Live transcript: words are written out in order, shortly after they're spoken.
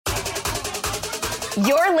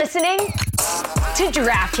You're listening to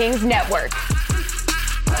DraftKings Network.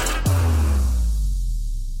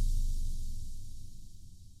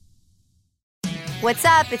 What's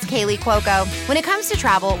up? It's Kaylee Cuoco. When it comes to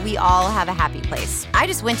travel, we all have a happy place. I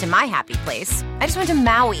just went to my happy place. I just went to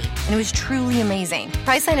Maui, and it was truly amazing.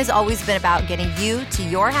 Priceline has always been about getting you to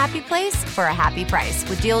your happy place for a happy price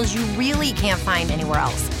with deals you really can't find anywhere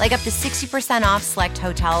else. Like up to 60% off select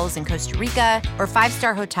hotels in Costa Rica or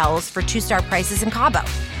 5-star hotels for 2-star prices in Cabo.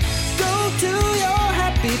 Go to your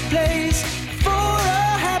happy place for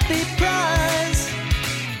a happy price.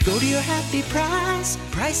 Go to your happy price,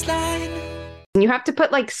 Priceline. You have to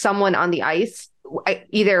put like someone on the ice,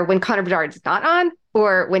 either when Connor Bedard's not on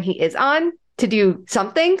or when he is on, to do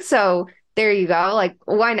something. So there you go. Like,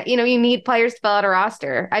 why not? You know, you need players to fill out a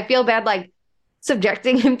roster. I feel bad like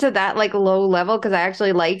subjecting him to that like low level because I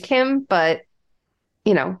actually like him, but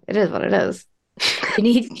you know, it is what it is.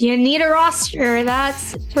 You need a roster.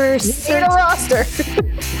 That's for certain. Need a roster.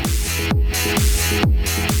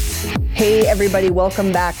 Hey, everybody.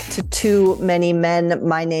 Welcome back to Too Many Men.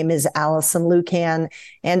 My name is Allison Lucan.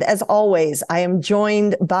 And as always, I am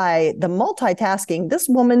joined by the multitasking. This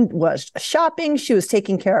woman was shopping. She was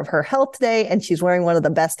taking care of her health today, and she's wearing one of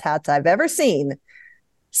the best hats I've ever seen.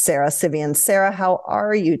 Sarah Civian. Sarah, how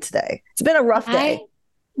are you today? It's been a rough day.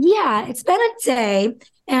 Yeah, it's been a day.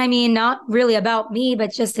 And I mean, not really about me,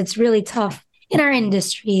 but just it's really tough in our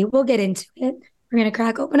industry. We'll get into it. We're going to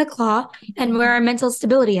crack open a claw and wear our mental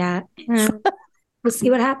stability hat. And we'll see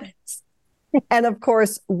what happens. And of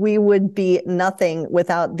course, we would be nothing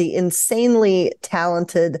without the insanely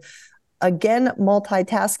talented, again,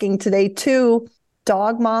 multitasking today too,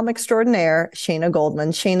 dog mom extraordinaire, Shayna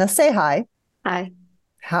Goldman. Shayna, say hi. Hi.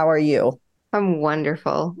 How are you? I'm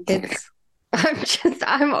wonderful.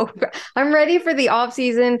 I'm over. I'm ready for the off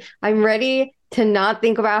season. I'm ready to not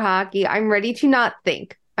think about hockey. I'm ready to not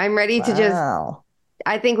think. I'm ready to just,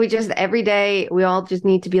 I think we just, every day, we all just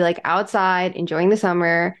need to be like outside, enjoying the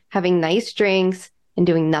summer, having nice drinks and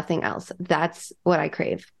doing nothing else. That's what I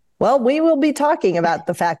crave. Well, we will be talking about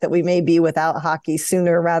the fact that we may be without hockey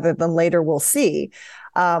sooner rather than later. We'll see.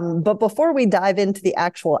 But before we dive into the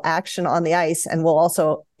actual action on the ice, and we'll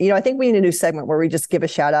also, I think we need a new segment where we just give a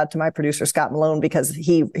shout out to my producer, Scott Malone, because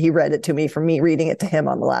he read it to me from me reading it to him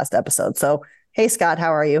on the last episode. So, hey, Scott,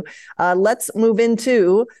 how are you? Let's move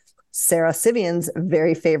into Sarah Civian's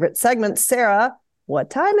very favorite segment. Sarah, what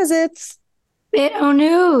time is it? Bit-O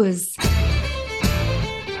News.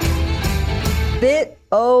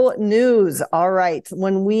 Bit-O News. All right.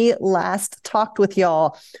 When we last talked with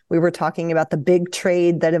y'all, we were talking about the big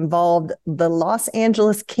trade that involved the Los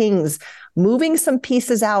Angeles Kings moving some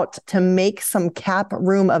pieces out to make some cap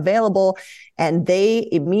room available. And they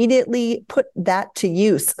immediately put that to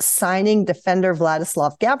use, signing defender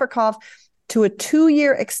Vladislav Gavrikov to a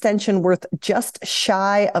 2-year extension worth just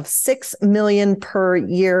shy of $6 million per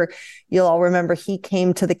year. You'll all remember he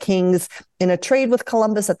came to the Kings in a trade with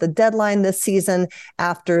Columbus at the deadline this season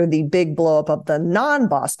after the big blowup of the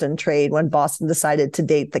non-Boston trade when Boston decided to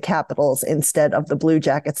date the Capitals instead of the Blue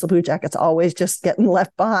Jackets. The Blue Jackets always just getting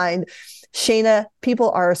left behind. Shayna, people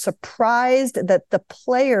are surprised that the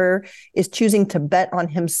player is choosing to bet on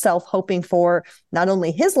himself, hoping for not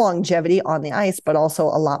only his longevity on the ice, but also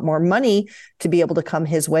a lot more money to be able to come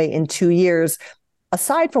his way in 2 years.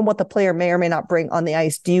 Aside from what the player may or may not bring on the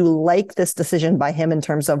ice, do you like this decision by him in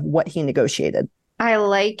terms of what he negotiated? I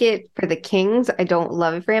like it for the Kings. I don't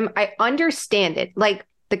love it for him. I understand it. Like,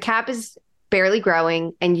 the cap is barely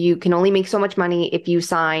growing and you can only make so much money if you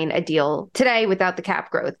sign a deal today without the cap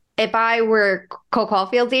growth. If I were Cole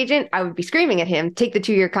Caulfield's agent, I would be screaming at him, take the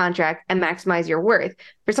 2-year contract and maximize your worth.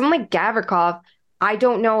 For someone like Gavrikov, I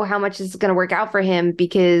don't know how much this is going to work out for him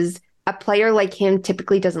because a player like him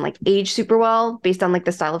typically doesn't like age super well based on like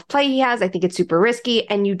the style of play he has. I think it's super risky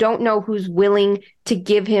and you don't know who's willing to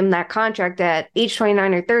give him that contract at age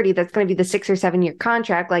 29 or 30. That's going to be the 6 or 7 year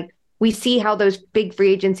contract. Like, we see how those big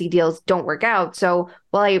free agency deals don't work out. So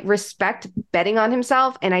while I respect betting on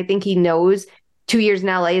himself and I think he knows 2 years in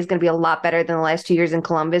LA is going to be a lot better than the last 2 years in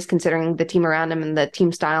Columbus, considering the team around him and the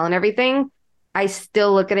team style and everything, I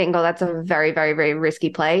still look at it and go, that's a very, very, very risky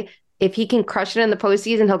play. If he can crush it in the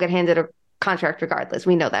postseason, he'll get handed a contract regardless.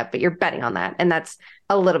 We know that, but you're betting on that. And that's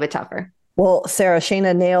a little bit tougher. Well, Sarah,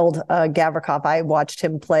 Shayna nailed Gavrikov. I watched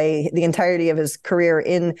him play the entirety of his career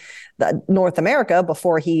in North America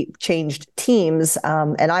before he changed teams.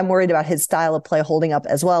 And I'm worried about his style of play holding up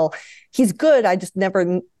as well. He's good. I just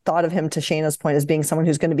never thought of him, to Shayna's point, as being someone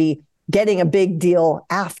who's going to be getting a big deal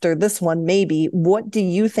after this one, maybe. What do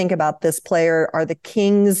you think about this player? Are the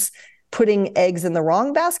Kings putting eggs in the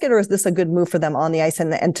wrong basket, or is this a good move for them on the ice?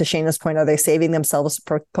 And to Shayna's point, are they saving themselves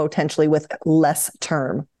potentially with less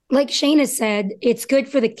term? Like Shayna said, it's good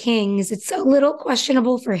for the Kings. It's a little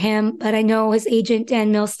questionable for him, but I know his agent,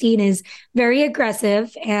 Dan Milstein, is very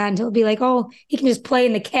aggressive, and he'll be like, oh, he can just play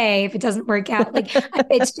in the K if it doesn't work out. Like,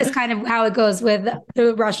 it's just kind of how it goes with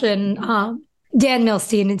the Russian, Dan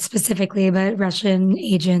Milstein specifically, but Russian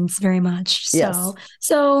agents very much.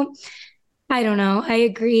 So I don't know. I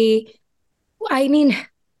agree. I mean,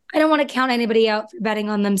 I don't want to count anybody out for betting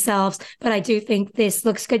on themselves, but I do think this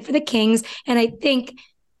looks good for the Kings. And I think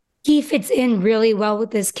he fits in really well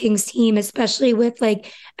with this Kings team, especially with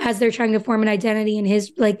like, as they're trying to form an identity in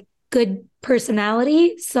his like good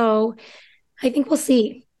personality. So I think we'll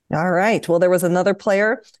see. All right. Well, there was another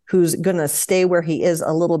player who's going to stay where he is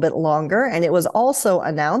a little bit longer. And it was also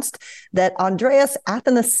announced that Andreas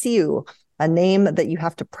Athanasiou, a name that you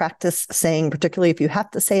have to practice saying, particularly if you have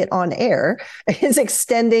to say it on air, is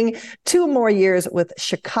extending 2 more years with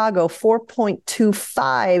Chicago,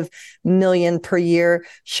 $4.25 million per year.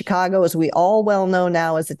 Chicago, as we all well know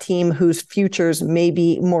now, is a team whose futures may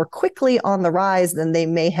be more quickly on the rise than they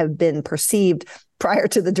may have been perceived prior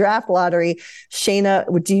to the draft lottery.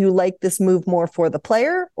 Shayna, do you like this move more for the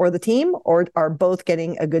player or the team, or are both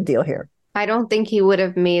getting a good deal here? I don't think he would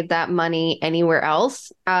have made that money anywhere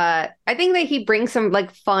else. I think that he brings some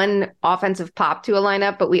like fun offensive pop to a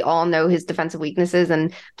lineup, but we all know his defensive weaknesses,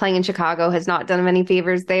 and playing in Chicago has not done him any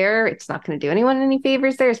favors there. It's not going to do anyone any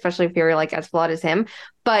favors there, especially if you're like as flawed as him.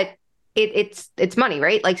 But it's money,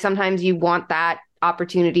 right? Like sometimes you want that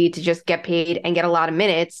opportunity to just get paid and get a lot of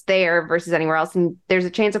minutes there versus anywhere else. And there's a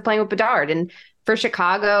chance of playing with Bedard. And for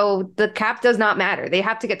Chicago, the cap does not matter. They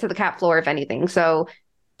have to get to the cap floor, if anything. So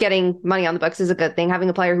getting money on the books is a good thing. Having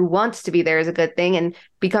a player who wants to be there is a good thing, and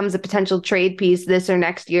becomes a potential trade piece this or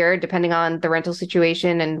next year, depending on the rental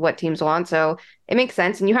situation and what teams want. So it makes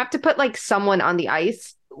sense. And you have to put like someone on the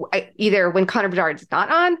ice, either when Connor Bedard's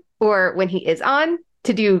not on or when he is on,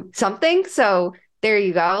 to do something. So there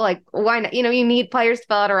you go. Like, why not? You need players to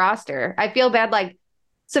fill out a roster. I feel bad like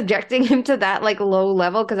subjecting him to that like low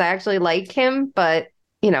level because I actually like him, but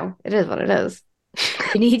it is what it is.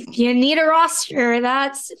 You need a roster.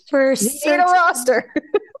 That's for certain. You need a roster.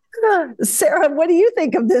 Sarah, what do you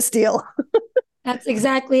think of this deal? That's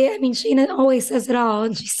exactly it. I mean, Shayna always says it all,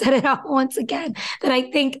 and she said it all once again, that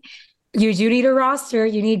I think you do need a roster.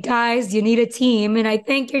 You need guys. You need a team. And I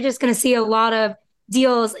think you're just going to see a lot of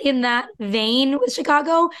deals in that vein with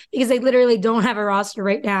Chicago because they literally don't have a roster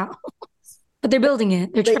right now. But they're building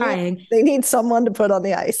it. They're trying. They need someone to put on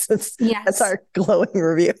the ice. That's our glowing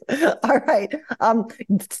review. All right.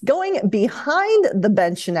 Going behind the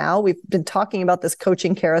bench now, we've been talking about this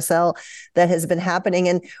coaching carousel that has been happening,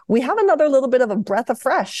 and we have another little bit of a breath of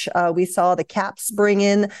fresh. We saw the Caps bring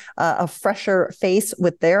in a fresher face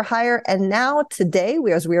with their hire, and now today,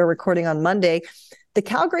 as we are recording on Monday, the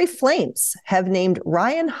Calgary Flames have named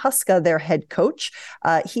Ryan Huska their head coach.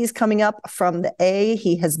 He's coming up from the A.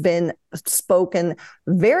 He has been spoken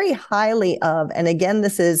very highly of. And again,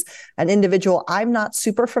 this is an individual, I'm not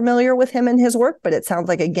super familiar with him and his work, but it sounds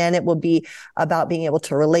like, again, it will be about being able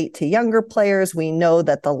to relate to younger players. We know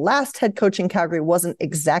that the last head coach in Calgary wasn't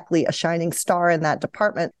exactly a shining star in that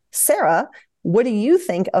department. Sarah, what do you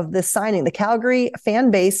think of this signing? The Calgary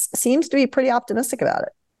fan base seems to be pretty optimistic about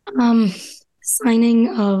it. Signing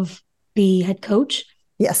of the head coach?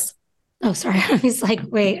 Yes. Oh, sorry. I was like,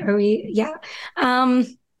 wait, are we? Yeah. I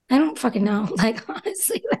don't fucking know. Like,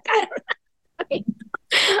 honestly, like, I don't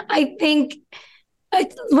know. I think,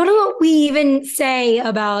 what do we even say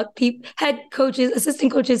about head coaches,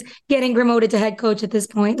 assistant coaches getting promoted to head coach at this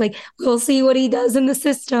point? Like, we'll see what he does in the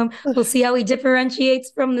system. We'll see how he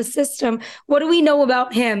differentiates from the system. What do we know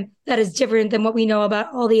about him that is different than what we know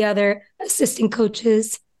about all the other assistant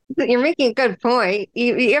coaches? You're making a good point.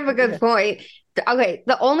 You have a good point. Okay,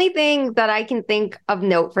 the only thing that I can think of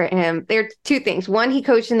note for him, there are 2 things. One, he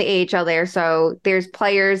coached in the AHL there, so there's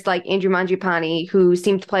players like Andrew Mangiapane who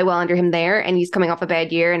seem to play well under him there, and he's coming off a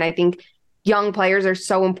bad year. And I think young players are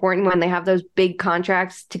so important when they have those big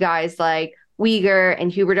contracts to guys like Weegar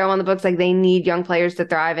and Huberdeau on the books. Like, they need young players to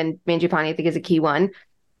thrive, and Mangiapane, I think, is a key one.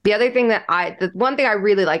 The other thing the one thing I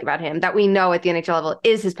really like about him that we know at the NHL level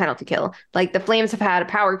is his penalty kill. Like, the Flames have had a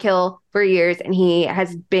power kill for years, and he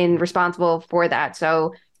has been responsible for that.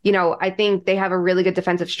 So, I think they have a really good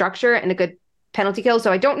defensive structure and a good penalty kill.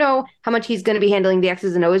 So I don't know how much he's going to be handling the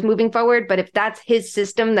X's and O's moving forward, but if that's his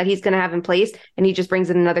system that he's going to have in place and he just brings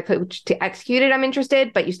in another coach to execute it, I'm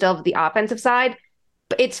interested, but you still have the offensive side.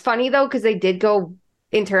 But it's funny though, because they did go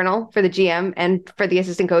internal for the GM and for the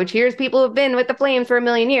assistant coach. Here's people who've been with the Flames for a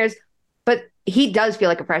million years, but he does feel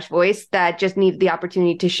like a fresh voice that just needs the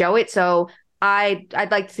opportunity to show it. So I'd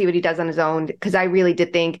like to see what he does on his own, because I really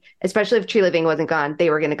did think, especially if Tree Living wasn't gone, they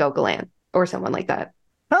were going to go Galan or someone like that.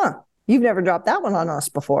 Huh. You've never dropped that one on us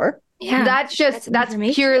before. Yeah. That's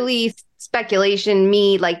purely speculation.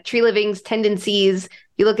 Like Tree Living's tendencies.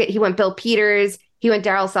 He went Bill Peters. He went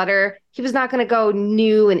Daryl Sutter. He was not going to go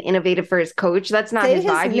new and innovative for his coach. That's not his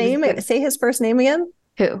vibe. Say his first name again.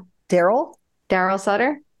 Who? Daryl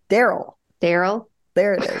Sutter? Daryl. There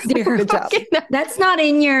it is. Good job. That's not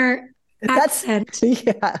in your accent.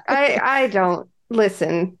 Yeah. I don't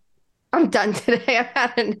listen. I'm done today. I've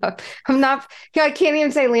had enough. I can't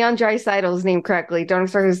even say Leon Draisaitl's name correctly. Don't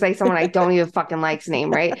expect to say someone I don't even fucking like's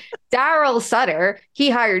name, right? Daryl Sutter. He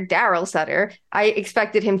hired Daryl Sutter. I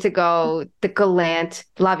expected him to go the Gallant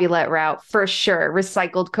Laviolette route for sure.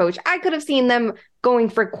 Recycled coach. I could have seen them going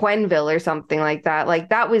for Quenneville or something like that.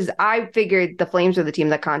 I figured the Flames were the team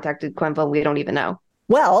that contacted Quenneville. We don't even know.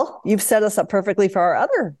 Well, you've set us up perfectly for our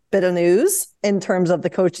other bit of news in terms of the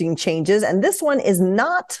coaching changes. And this one is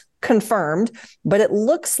not confirmed, but it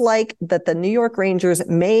looks like that the New York Rangers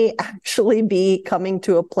may actually be coming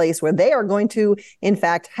to a place where they are going to, in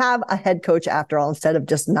fact, have a head coach after all, instead of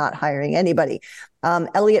just not hiring anybody.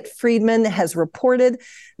 Elliot Friedman has reported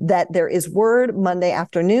that there is word Monday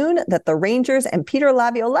afternoon that the Rangers and Peter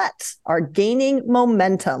Laviolette are gaining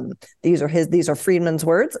momentum. These are Friedman's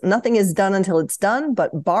words. Nothing is done until it's done,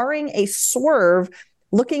 but barring a swerve,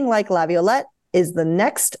 looking like Laviolette is the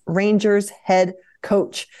next Rangers head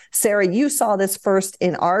coach. Sarah, you saw this first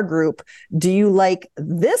in our group. Do you like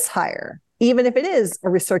this hire, even if it is a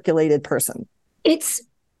recirculated person? It's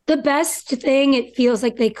the best thing it feels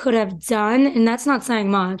like they could have done, and that's not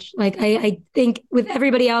saying much. I think with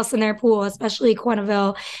everybody else in their pool, especially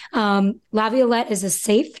Quenneville, Laviolette is a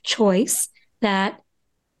safe choice that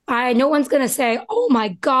no one's going to say, oh my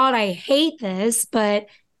God, I hate this, but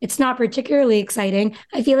it's not particularly exciting.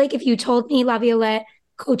 I feel like if you told me Laviolette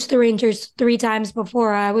coached the Rangers 3 times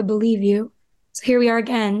before, I would believe you. So here we are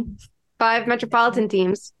again. 5 metropolitan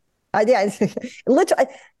teams. Yeah, literally,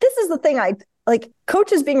 this is the thing.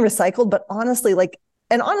 Coaches being recycled, but honestly,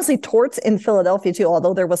 Torts in Philadelphia too,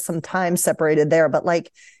 although there was some time separated there, but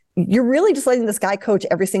you're really just letting this guy coach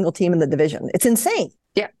every single team in the division. It's insane.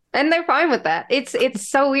 Yeah. And they're fine with that. It's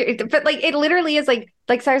so weird. But it literally is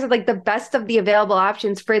like Sarah said, the best of the available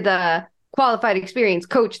options for the qualified experience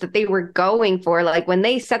coach that they were going for, when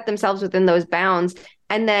they set themselves within those bounds.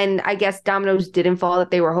 And then I guess dominoes didn't fall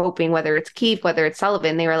that they were hoping, whether it's Keefe, whether it's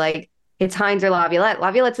Sullivan, they were like, it's Hines or Laviolette.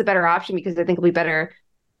 Laviolette's a better option because I think it'll be better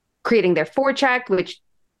creating their forecheck, which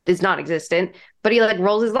is non-existent, but he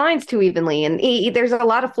rolls his lines too evenly. And there's a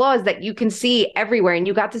lot of flaws that you can see everywhere. And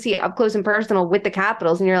you got to see it up close and personal with the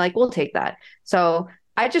Capitals. And you're like, we'll take that. So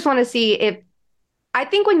I just want to see I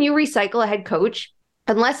think when you recycle a head coach,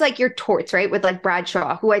 unless you're Torts, right? With Brad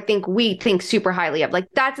Shaw, who I think we think super highly of,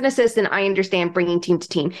 that's an assistant. I understand bringing team to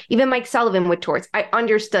team. Even Mike Sullivan with Torts, I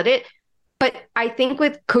understood it. But I think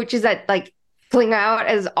with coaches that fling out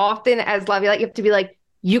as often as Laviolette, you have to be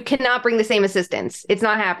you cannot bring the same assistants. It's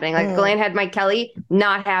not happening. Galan had Mike Kelly,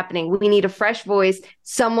 not happening. We need a fresh voice,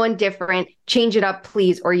 someone different. Change it up,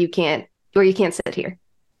 please, or you can't sit here.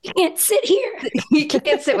 You can't sit here. You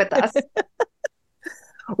can't sit with us.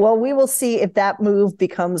 Well, we will see if that move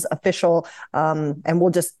becomes official, and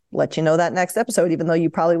we'll just let you know that next episode, even though you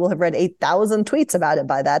probably will have read 8,000 tweets about it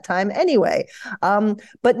by that time anyway.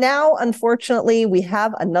 But now, unfortunately, we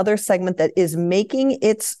have another segment that is making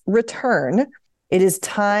its return. It is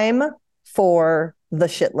time for the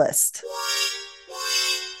shit list.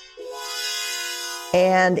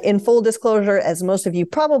 And in full disclosure, as most of you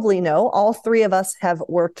probably know, all 3 of us have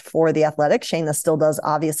worked for The Athletic. Shayna still does,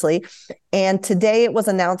 obviously. And today it was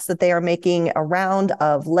announced that they are making a round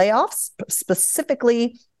of layoffs,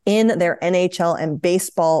 specifically in their NHL and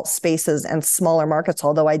baseball spaces and smaller markets.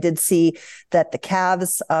 Although I did see that the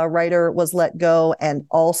Cavs writer was let go, and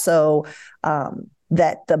also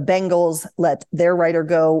that the Bengals let their writer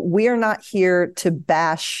go. We are not here to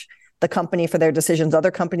bash the company for their decisions. Other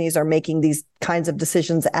companies are making these kinds of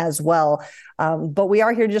decisions as well. But we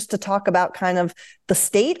are here just to talk about kind of the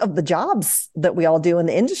state of the jobs that we all do in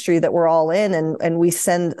the industry that we're all in. And we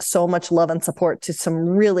send so much love and support to some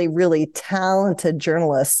really, really talented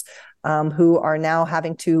journalists who are now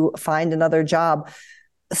having to find another job.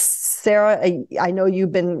 Sarah, I know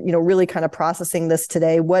you've been, really kind of processing this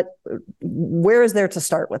today. Where is there to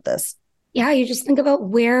start with this? Yeah, you just think about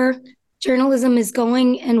where journalism is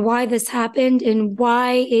going and why this happened and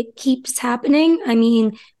why it keeps happening. I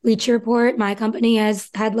mean, Bleacher Report, my company, has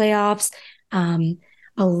had layoffs. A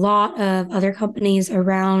lot of other companies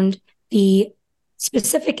around the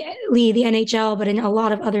specifically the NHL, but in a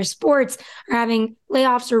lot of other sports are having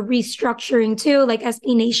layoffs or restructuring too. Like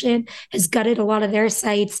SB Nation has gutted a lot of their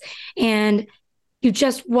sites. And you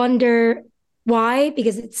just wonder why,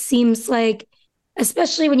 because it seems like,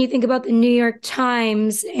 especially when you think about the New York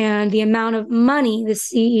Times and the amount of money the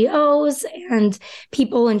CEOs and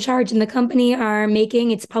people in charge in the company are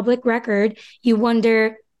making, it's public record. You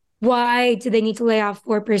wonder, why do they need to lay off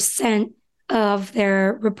 4% of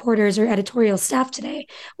their reporters or editorial staff today?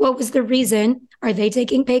 What was the reason? Are they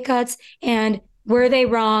taking pay cuts? And were they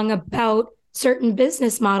wrong about certain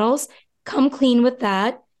business models? Come clean with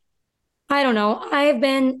that. I don't know. I've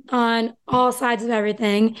been on all sides of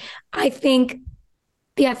everything. I think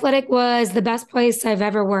The Athletic was the best place I've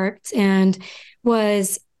ever worked and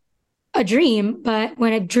was a dream. But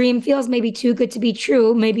when a dream feels maybe too good to be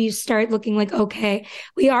true, maybe you start looking like, okay,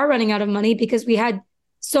 we are running out of money because we had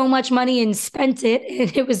so much money and spent it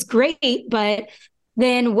and it was great. But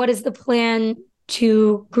then what is the plan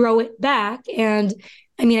to grow it back? And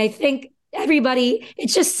I mean, I think it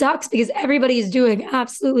just sucks because everybody is doing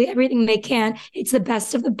absolutely everything they can. It's the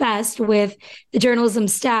best of the best with the journalism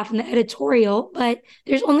staff and the editorial, but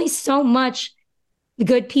there's only so much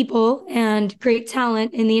good people and great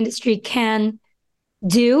talent in the industry can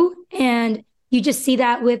do. And you just see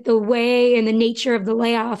that with the way and the nature of the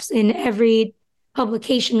layoffs in every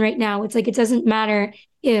publication right now. It's like, it doesn't matter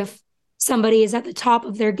if somebody is at the top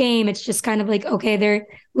of their game. It's just kind of like, okay, they're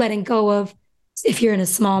letting go of, if you're in a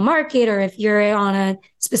small market or if you're on a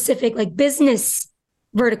specific like business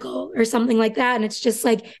vertical or something like that. And it's just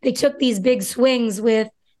like, they took these big swings with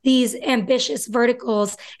these ambitious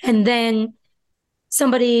verticals, and then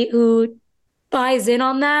somebody who buys in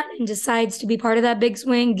on that and decides to be part of that big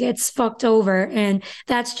swing gets fucked over. And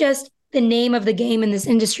that's just the name of the game in this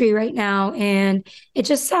industry right now. And it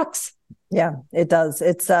just sucks. Yeah, it does.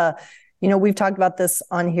 It's, we've talked about this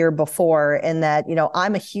on here before, and that,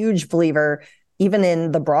 I'm a huge believer, even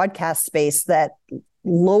in the broadcast space, that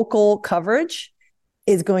local coverage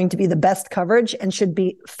is going to be the best coverage and should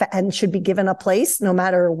be given a place no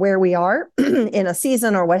matter where we are in a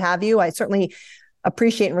season or what have you. I certainly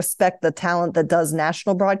appreciate and respect the talent that does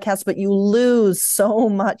national broadcasts, but you lose so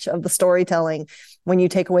much of the storytelling when you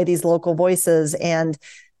take away these local voices. And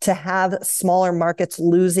to have smaller markets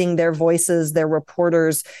losing their voices, their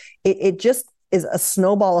reporters, it just is a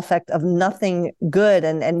snowball effect of nothing good.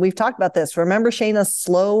 And we've talked about this. Remember Shayna's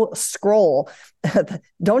slow scroll.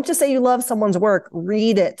 Don't just say you love someone's work,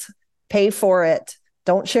 read it, pay for it.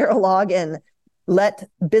 Don't share a login. Let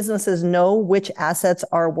businesses know which assets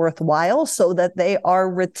are worthwhile so that they are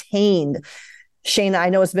retained. Shayna, I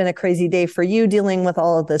know it's been a crazy day for you dealing with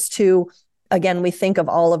all of this too. Again, we think of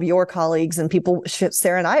all of your colleagues and people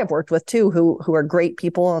Sarah and I have worked with too, who are great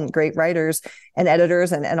people and great writers and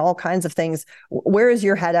editors and all kinds of things. Where is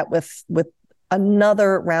your head at with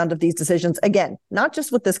another round of these decisions? Again, not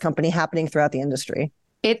just with this company, happening throughout the industry.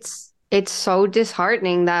 It's so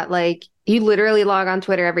disheartening that like you literally log on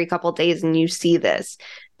Twitter every couple of days and you see this.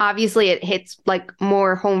 Obviously, it hits like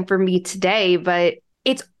more home for me today, but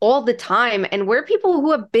it's all the time. And we're people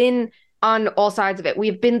who have been on all sides of it.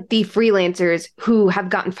 We've been the freelancers who have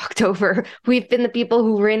gotten fucked over. We've been the people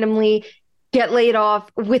who randomly get laid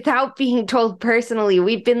off without being told personally.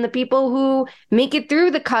 We've been the people who make it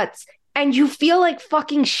through the cuts, and you feel like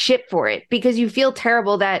fucking shit for it because you feel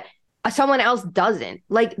terrible that someone else doesn't.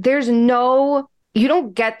 Like, you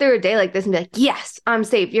don't get through a day like this and be like, yes, I'm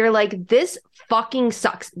safe. You're like, this fucking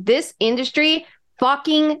sucks. This industry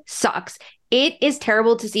fucking sucks. It is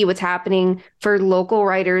terrible to see what's happening for local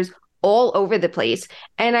writers all over the place.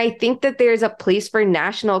 And I think that there's a place for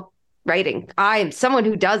national writing. I am someone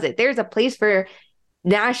who does it. There's a place for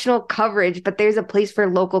national coverage, but there's a place for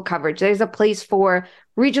local coverage. There's a place for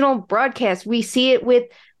regional broadcast. We see it with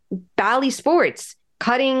Bally Sports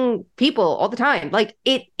cutting people all the time. Like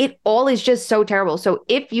it all is just so terrible. So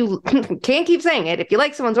if you can't keep saying it, if you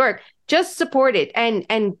like someone's work, just support it. And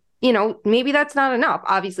maybe that's not enough.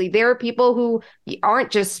 Obviously, there are people who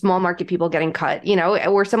aren't just small market people getting cut,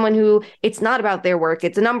 or someone who it's not about their work.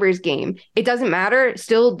 It's a numbers game. It doesn't matter.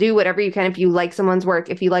 Still do whatever you can. If you like someone's work,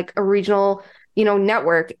 if you like a regional,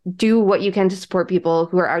 network, do what you can to support people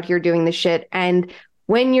who are out here doing this shit. And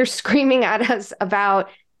when you're screaming at us about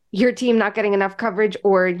your team not getting enough coverage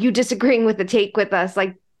or you disagreeing with the take with us,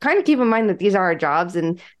 like, kind of keep in mind that these are our jobs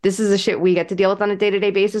and this is the shit we get to deal with on a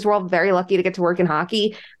day-to-day basis. We're all very lucky to get to work in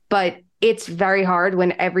hockey, but it's very hard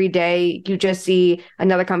when every day you just see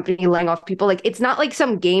another company laying off people. Like, it's not like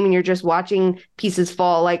some game and you're just watching pieces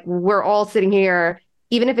fall. Like, we're all sitting here,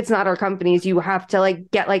 even if it's not our companies, you have to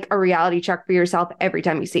like get like a reality check for yourself every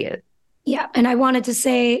time you see it. Yeah. And I wanted to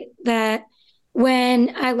say that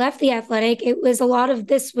when I left the Athletic, it was a lot of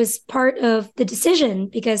this was part of the decision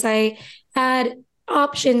because I had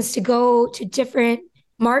options to go to different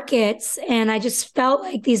markets. And I just felt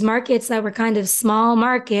like these markets that were kind of small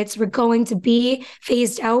markets were going to be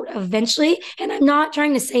phased out eventually. And I'm not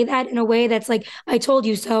trying to say that in a way that's like, I told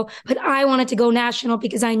you so, but I wanted to go national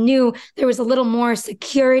because I knew there was a little more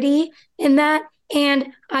security in that.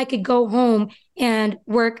 And I could go home and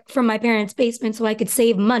work from my parents' basement so I could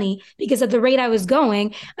save money because at the rate I was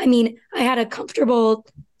going, I mean, I had a comfortable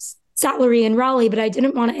salary in Raleigh, but I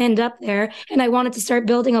didn't want to end up there. And I wanted to start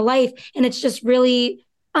building a life. And it's just really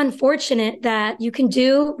unfortunate that you can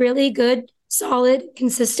do really good, solid,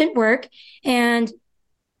 consistent work and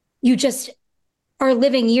you just are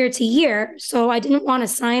living year to year. So I didn't want to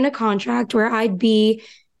sign a contract where I'd be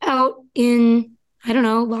out in, I don't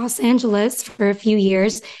know, Los Angeles for a few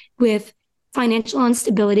years with financial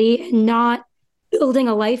instability and not building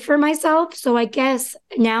a life for myself. So I guess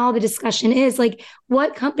now the discussion is like,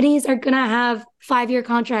 what companies are going to have 5-year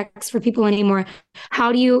contracts for people anymore?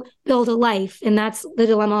 How do you build a life? And that's the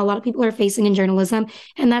dilemma a lot of people are facing in journalism.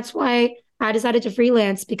 And that's why I decided to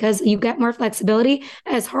freelance, because you get more flexibility.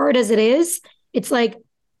 As hard as it is, it's like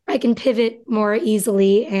I can pivot more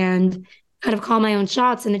easily and kind of call my own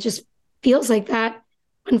shots. And it just feels like that,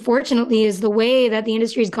 unfortunately, is the way that the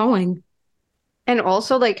industry is going. And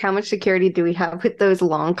also, like, how much security do we have with those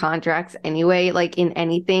long contracts anyway? Like, in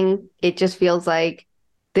anything, it just feels like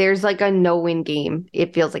there's like a no-win game.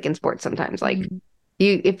 It feels like in sports sometimes. Like,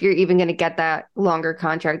 if you're even going to get that longer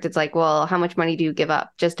contract, it's like, well, how much money do you give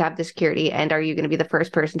up just to have the security? And are you going to be the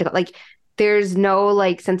first person to go? Like, there's no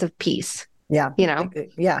like sense of peace. Yeah. You know?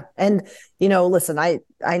 Yeah. And, listen, I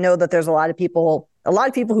know that there's a lot of people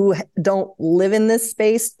who don't live in this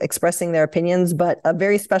space expressing their opinions, but a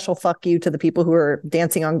very special fuck you to the people who are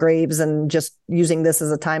dancing on graves and just using this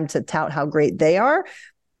as a time to tout how great they are.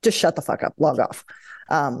 Just shut the fuck up, log off.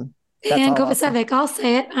 And Kovacevic, I'll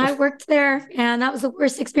say it. I worked there and that was the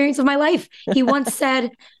worst experience of my life. He once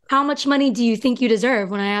said, how much money do you think you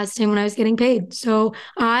deserve? When I asked him when I was getting paid. So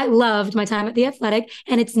I loved my time at the Athletic,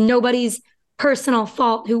 and it's nobody's personal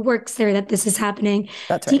fault who works there that this is happening.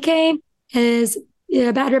 That's right. DK is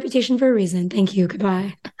a bad reputation for a reason. Thank you.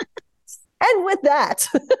 Goodbye. And with that,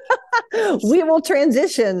 we will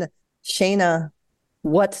transition. Shayna,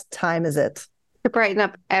 what time is it? To brighten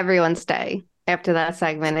up everyone's day after that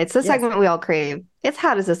segment. It's the segment we all crave. It's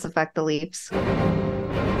how does this affect the Leafs?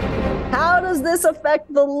 How does this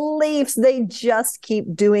affect the Leafs? They just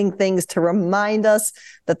keep doing things to remind us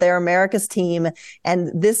that they're America's team.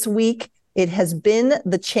 And this week, it has been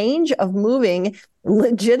the change of moving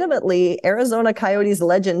legitimately Arizona Coyotes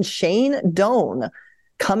legend Shane Doan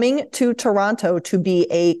coming to Toronto to be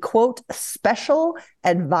a, quote, special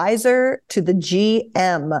advisor to the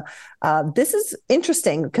GM. This is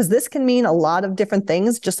interesting because this can mean a lot of different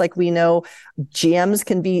things, just like we know GMs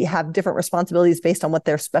can have different responsibilities based on what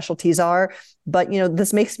their specialties are. But,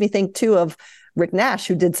 this makes me think, too, of Rick Nash,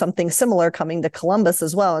 who did something similar coming to Columbus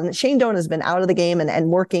as well. And Shane Doan has been out of the game and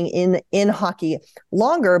working in hockey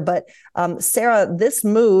longer. But Sarah, this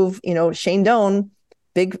move, Shane Doan,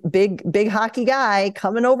 big hockey guy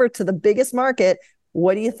coming over to the biggest market.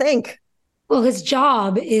 What do you think? Well, his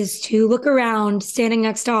job is to look around standing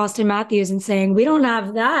next to Austin Matthews and saying, we don't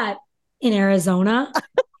have that in Arizona,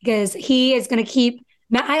 because he is going to keep.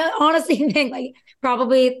 I honestly think like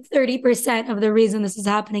probably 30% of the reason this is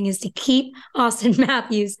happening is to keep Austin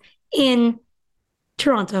Matthews in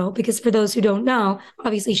Toronto, because for those who don't know,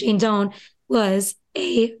 obviously Shane Doan was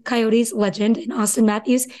a Coyotes legend and Austin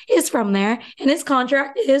Matthews is from there and his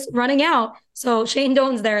contract is running out. So Shane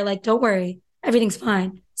Doan's there like, don't worry, everything's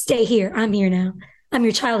fine. Stay here. I'm here now. I'm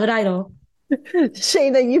your childhood idol.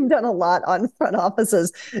 Shayna, you've done a lot on front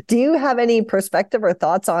offices. Do you have any perspective or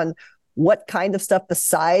thoughts on what kind of stuff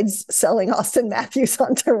besides selling Austin Matthews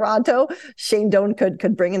on Toronto Shane Doan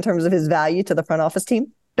could bring in terms of his value to the front office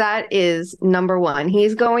team? That is number one.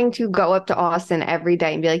 He's going to go up to Austin every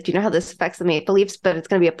day and be like, do you know how this affects the Maple Leafs? But it's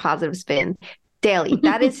going to be a positive spin daily.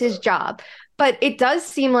 That is his job. But it does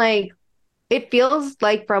seem like, it feels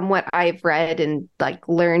like from what I've read and like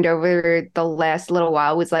learned over the last little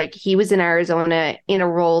while was like he was in Arizona in a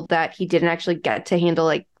role that he didn't actually get to handle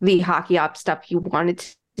like the hockey ops stuff he wanted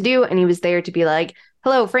to do. And he was there to be like,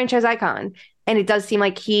 hello, franchise icon. And it does seem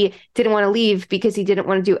like he didn't want to leave because he didn't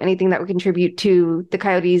want to do anything that would contribute to the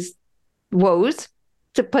Coyotes' woes,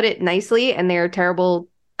 to put it nicely, and their terrible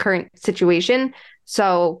current situation.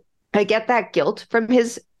 So I get that guilt from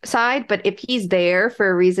his side, but if he's there for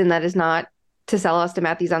a reason that is not to sell Austin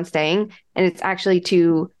Matthews on staying, and it's actually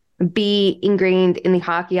to be ingrained in the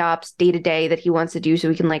hockey ops day to day that he wants to do so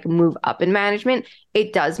he can like move up in management,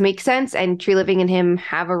 it does make sense. And Tree Living and him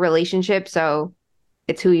have a relationship. So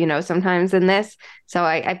it's who you know sometimes in this. So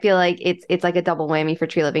I feel like it's like a double whammy for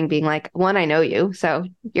Tree Living being like, one, I know you, so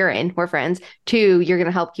you're in, we're friends. Two, you're going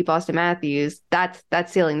to help keep Austin Matthews. That's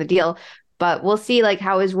sealing the deal. But we'll see like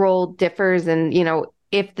how his role differs and, you know,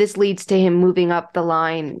 if this leads to him moving up the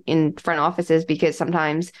line in front offices, because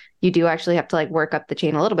sometimes you do actually have to like work up the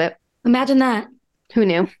chain a little bit. Imagine that. Who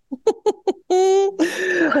knew?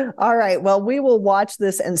 All right. Well, we will watch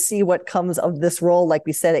this and see what comes of this role. Like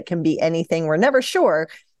we said, it can be anything. We're never sure,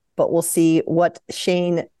 but we'll see what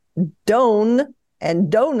Shane Doan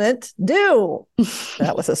and Donut do.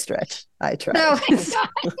 That was a stretch. I tried. No,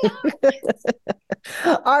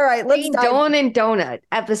 all right. Let's Doan and Donut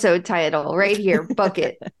episode title right here. Book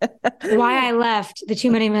it. Why I left the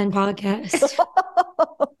Too Many Men podcast.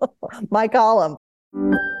 My column.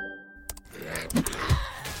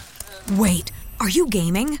 Wait, are you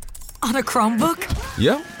gaming? On a Chromebook?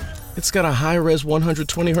 Yep. It's got a high-res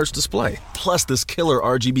 120Hz display, plus this killer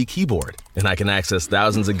RGB keyboard. And I can access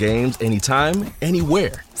thousands of games anytime,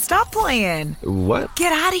 anywhere. Stop playing. What?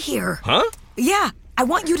 Get out of here. Huh? Yeah, I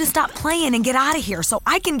want you to stop playing and get out of here so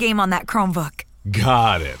I can game on that Chromebook.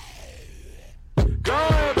 Got it.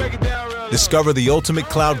 Discover the ultimate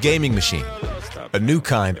cloud gaming machine, a new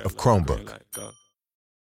kind of Chromebook.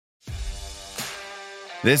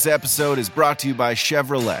 This episode is brought to you by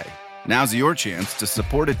Chevrolet. Now's your chance to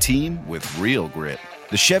support a team with real grit.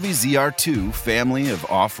 The Chevy ZR2 family of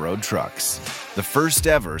off-road trucks. The first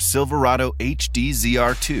ever Silverado HD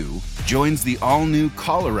ZR2 joins the all-new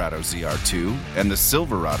Colorado ZR2 and the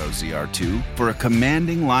Silverado ZR2 for a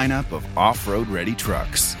commanding lineup of off-road ready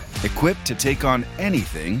trucks, equipped to take on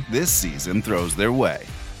anything this season throws their way.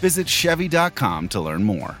 Visit Chevy.com to learn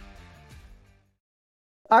more.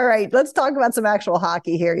 All right, let's talk about some actual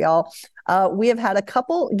hockey here, y'all. We have had a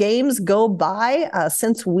couple games go by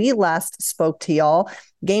since we last spoke to y'all.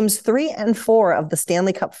 Games 3 and 4 of the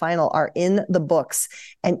Stanley Cup Final are in the books,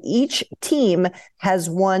 and each team has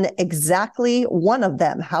won exactly one of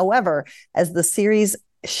them. However, as the series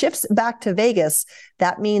shifts back to Vegas,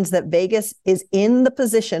 that means that Vegas is in the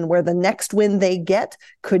position where the next win they get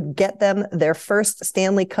could get them their first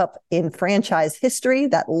Stanley Cup in franchise history,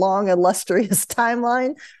 that long, illustrious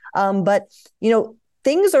timeline. But, you know,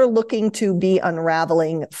 things are looking to be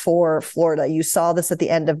unraveling for Florida. You saw this at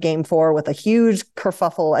the end of Game 4 with a huge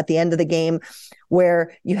kerfuffle at the end of the game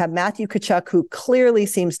where you have Matthew Tkachuk, who clearly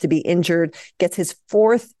seems to be injured, gets his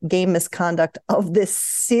 4th game misconduct of this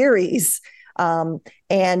series.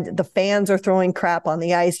 And the fans are throwing crap on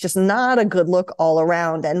the ice, just not a good look all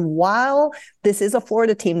around. And while this is a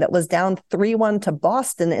Florida team that was down 3-1 to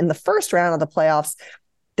Boston in the first round of the playoffs,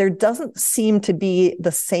 there doesn't seem to be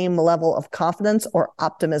the same level of confidence or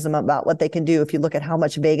optimism about what they can do if you look at how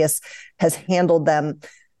much Vegas has handled them.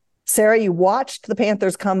 Sarah, you watched the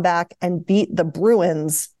Panthers come back and beat the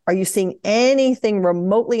Bruins. Are you seeing anything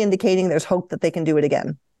remotely indicating there's hope that they can do it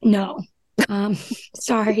again? No.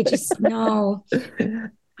 Sorry, just no.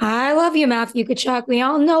 I love you, Matthew Tkachuk. We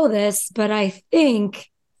all know this, but I think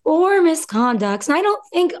 4 misconducts, and I don't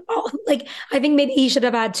think, I think maybe he should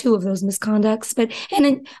have had 2 of those misconducts, but, and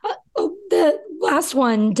then the last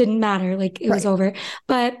one didn't matter, like it was over.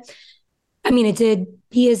 But I mean, it did.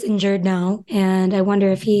 He is injured now, and I wonder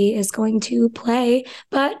if he is going to play,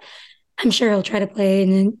 but I'm sure he'll try to play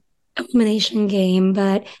in an elimination game,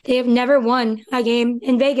 but they have never won a game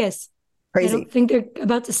in Vegas. Crazy. I don't think they're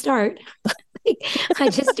about to start. I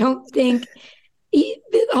just don't think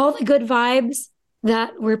all the good vibes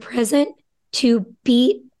that were present to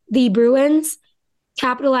beat the Bruins,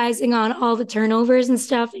 capitalizing on all the turnovers and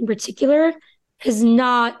stuff in particular, has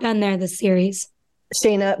not been there this series.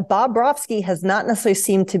 Shayna, Bobrovsky has not necessarily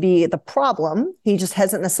seemed to be the problem. He just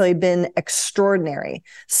hasn't necessarily been extraordinary.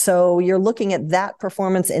 So you're looking at that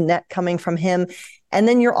performance in net coming from him. And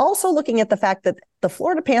then you're also looking at the fact that the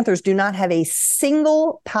Florida Panthers do not have a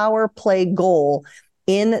single power play goal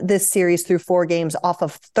in this series through 4 games off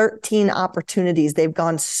of 13 opportunities. They've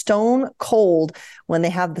gone stone cold when they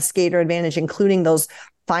have the skater advantage, including those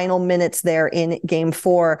final minutes there in Game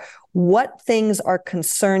 4. What things are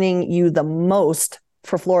concerning you the most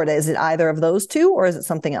for Florida? Is it either of those two or is it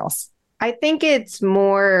something else? I think it's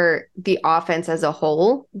more the offense as a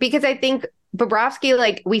whole, because I think Bobrovsky,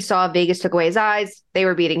 like we saw, Vegas took away his eyes. They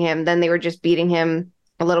were beating him. Then they were just beating him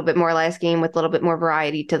a little bit more last game with a little bit more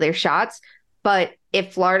variety to their shots. But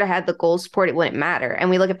if Florida had the goal support, it wouldn't matter. And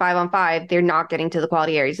we look at 5-on-5, they're not getting to the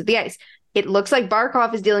quality areas of the ice. It looks like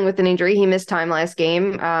Barkov is dealing with an injury. He missed time last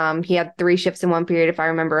game. He had 3 shifts in one period, if I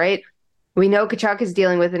remember right. We know Kachuk is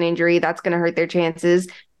dealing with an injury. That's going to hurt their chances.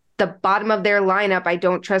 The bottom of their lineup, I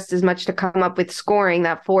don't trust as much to come up with scoring,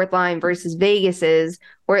 that fourth line versus Vegas's,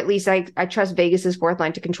 or at least I trust Vegas's fourth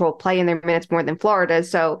line to control play in their minutes more than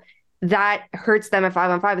Florida's. So that hurts them at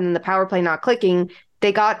 5-on-5, and then the power play not clicking.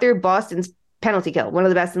 They got through Boston's penalty kill, one of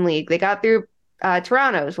the best in the league. They got through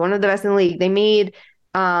Toronto's, one of the best in the league. They made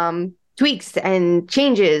tweaks and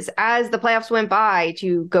changes as the playoffs went by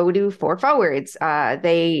to go to 4 forwards.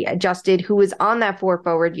 They adjusted who was on that 4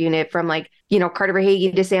 forward unit from Carter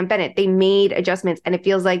Verhaeghe to Sam Bennett. They made adjustments, and it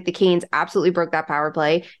feels like the Canes absolutely broke that power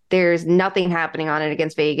play. There's nothing happening on it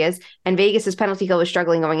against Vegas, and Vegas's penalty kill was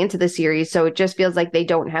struggling going into the series. So it just feels like they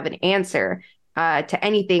don't have an answer to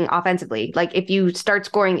anything offensively. Like if you start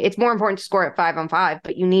scoring, it's more important to score at 5-on-5,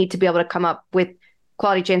 but you need to be able to come up with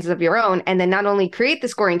quality chances of your own, and then not only create the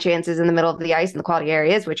scoring chances in the middle of the ice in the quality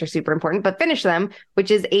areas, which are super important, but finish them, which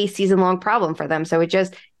is a season-long problem for them. So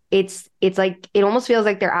it's like, it almost feels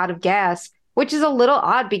like they're out of gas, which is a little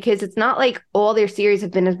odd because it's not like all their series have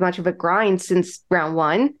been as much of a grind since round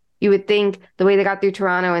 1. You would think the way they got through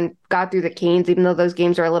Toronto and got through the Canes, even though those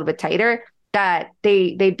games are a little bit tighter, that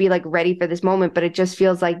they'd be like ready for this moment, but it just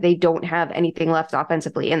feels like they don't have anything left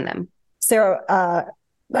offensively in them. Sarah,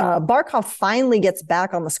 Barkov finally gets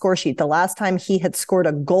back on the score sheet. The last time he had scored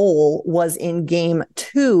a goal was in game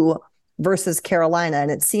 2 versus Carolina.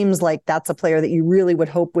 And it seems like that's a player that you really would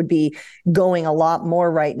hope would be going a lot more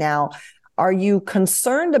right now. Are you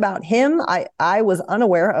concerned about him? I was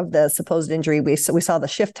unaware of the supposed injury. We saw the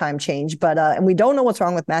shift time change, but and we don't know what's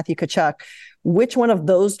wrong with Matthew Tkachuk. Which one of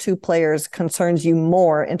those 2 players concerns you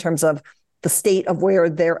more in terms of the state of where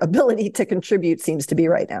their ability to contribute seems to be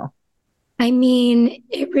right now? I mean,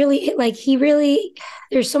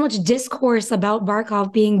 there's so much discourse about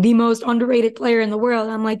Barkov being the most underrated player in the world.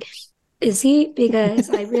 I'm like, is he? Because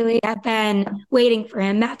I really have been waiting for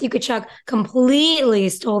him. Matthew Tkachuk completely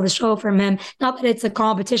stole the show from him. Not that it's a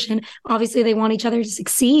competition. Obviously, they want each other to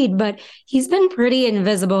succeed, but he's been pretty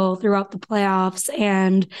invisible throughout the playoffs.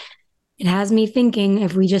 And it has me thinking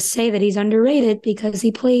if we just say that he's underrated because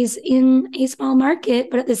he plays in a small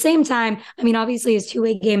market. But at the same time, I mean, obviously his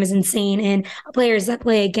 2-way game is insane. And players that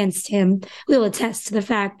play against him will attest to the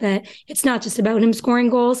fact that it's not just about him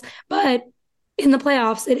scoring goals, but in the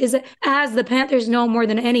playoffs, it is, as the Panthers know more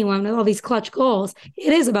than anyone with all these clutch goals,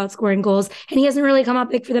 it is about scoring goals. And he hasn't really come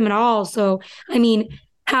up big for them at all. So, I mean,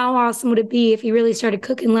 how awesome would it be if he really started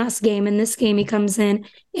cooking last game and this game he comes in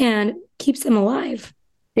and keeps them alive?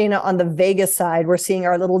 Dana, on the Vegas side, we're seeing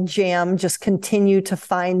our little jam just continue to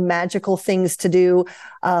find magical things to do.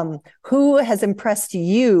 Who has impressed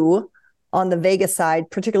you on the Vegas side,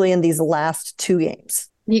 particularly in these last 2 games?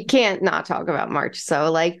 You can't not talk about March. So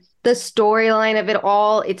the storyline of it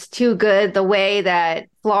all, it's too good. The way that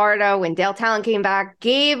Florida, when Dale Talon came back,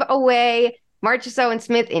 gave away Marchessault and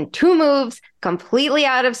Smith in 2 moves, completely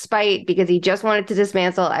out of spite because he just wanted to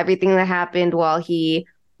dismantle everything that happened while he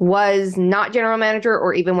was not general manager,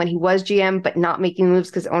 or even when he was GM, but not making moves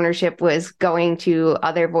because ownership was going to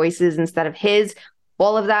other voices instead of his.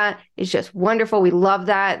 All of that is just wonderful. We love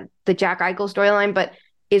that. The Jack Eichel storyline, but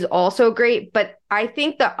is also great. But I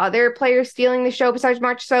think the other players stealing the show besides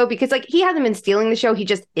Marchessault, because he hasn't been stealing the show, he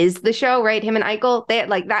just is the show, right? Him and Eichel, they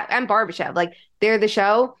like that, and Barbashev, they're the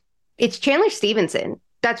show. It's Chandler Stevenson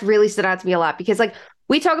that's really stood out to me a lot because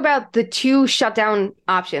we talk about the 2 shutdown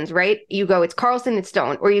options, right? You go, it's Karlsson, it's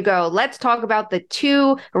Stone, or you go, let's talk about the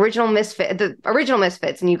 2 original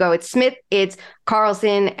misfits, and you go, it's Smith, it's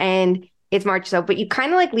Karlsson, and it's Marchessault. But you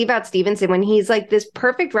kind of leave out Stevenson when he's this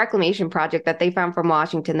perfect reclamation project that they found from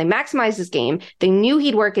Washington. They maximized his game. They knew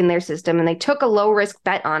he'd work in their system, and they took a low risk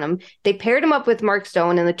bet on him. They paired him up with Mark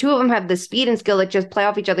Stone, and the 2 of them have the speed and skill that just play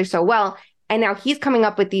off each other so well. And now he's coming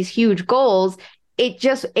up with these huge goals.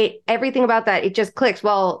 Everything about that, it just clicks.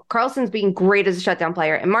 Well, Karlsson's being great as a shutdown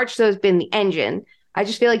player, and Marchessault has been the engine. I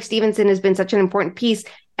just feel like Stevenson has been such an important piece.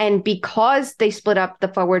 And because they split up the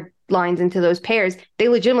forward lines into those pairs, they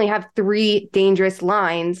legitimately have 3 dangerous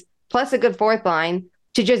lines, plus a good 4th line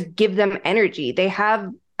to just give them energy.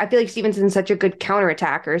 I feel like Stevenson's such a good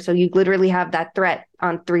counterattacker. So you literally have that threat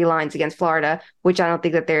on 3 lines against Florida, which I don't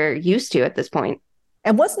think that they're used to at this point.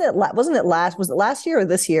 And was it last year or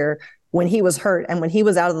this year when he was hurt and when he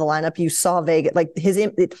was out of the lineup, you saw Vegas,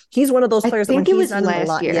 he's one of those players. I think it was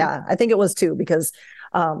last year. Yeah, I think it was too, because,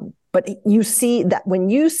 but you see that when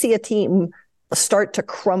you see a team start to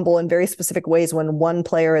crumble in very specific ways when one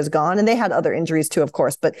player is gone, and they had other injuries too, of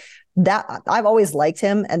course, but that I've always liked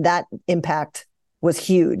him, and that impact was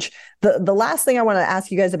huge. The last thing I want to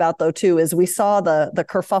ask you guys about though too is we saw the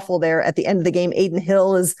kerfuffle there at the end of the game. Adin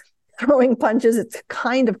Hill is throwing punches. It's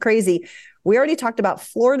kind of crazy. We already talked about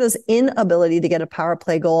Florida's inability to get a power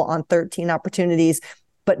play goal on 13 opportunities.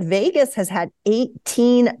 But Vegas has had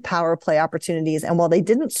 18 power play opportunities. And while they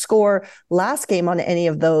didn't score last game on any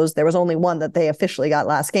of those, there was only one that they officially got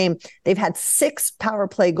last game. They've had 6 power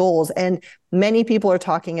play goals. And many people are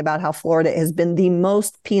talking about how Florida has been the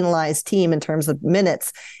most penalized team in terms of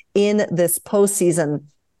minutes in this postseason.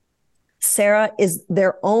 Sarah, is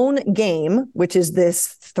their own game, which is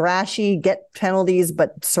this thrashy, get penalties,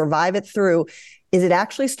 but survive it through, is it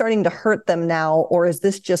actually starting to hurt them now, or is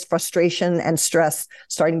this just frustration and stress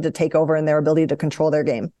starting to take over in their ability to control their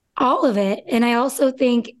game? All of it. And I also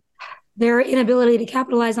think their inability to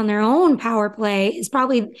capitalize on their own power play is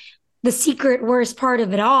probably the secret worst part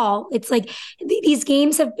of it all. It's like these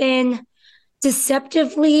games have been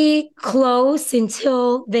deceptively close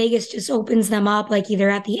until Vegas just opens them up, like either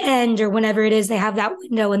at the end or whenever it is they have that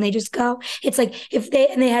window and they just go. It's like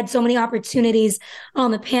they had so many opportunities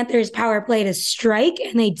on the Panthers power play to strike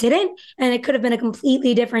and they didn't. And it could have been a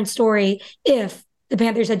completely different story if the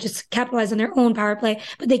Panthers had just capitalized on their own power play,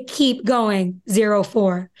 but they keep going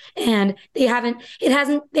 0-4 and they haven't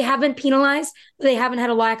penalized, but they haven't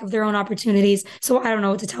had a lack of their own opportunities. So I don't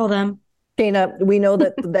know what to tell them. Dana, we know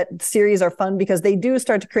that that series are fun because they do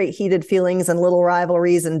start to create heated feelings and little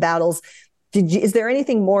rivalries and battles. Is there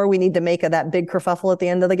anything more we need to make of that big kerfuffle at the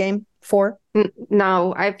end of the game? 4?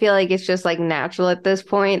 No, I feel like it's just like natural at this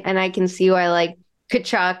point, and I can see why like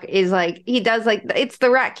Tkachuk is like, he does like, it's the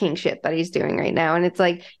Rat King shit that he's doing right now, and it's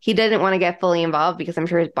like he didn't want to get fully involved because I'm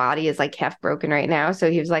sure his body is like half broken right now. So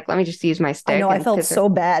he was like, let me just use my stick. I know, I felt so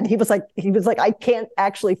bad. He was like, I can't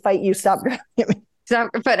actually fight you. Stop grabbing me. So,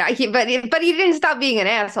 but he didn't stop being an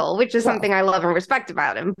asshole, which is something I love and respect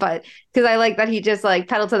about him. But because I like that he just like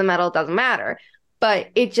pedal to the metal, it doesn't matter. But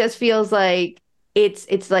it just feels like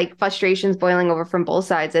it's like frustrations boiling over from both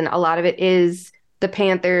sides, and a lot of it is the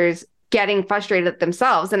Panthers getting frustrated at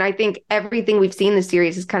themselves. And I think everything we've seen this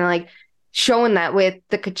series is kind of like showing that with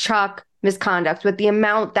the Tkachuk misconduct, with the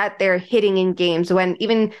amount that they're hitting in games. When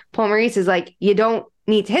even Paul Maurice is like, you don't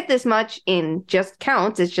need to hit this much in just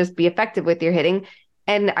counts. It's just be effective with your hitting.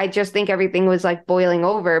 And I just think everything was like boiling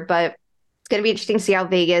over, but it's going to be interesting to see how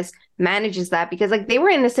Vegas manages that, because like they were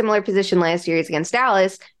in a similar position last series against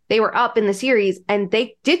Dallas. They were up in the series and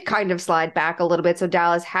they did kind of slide back a little bit. So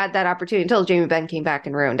Dallas had that opportunity until Jamie Benn came back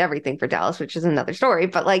and ruined everything for Dallas, which is another story.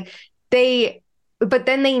 But like but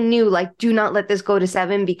then they knew, like, do not let this go to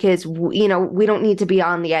 7 because, you know, we don't need to be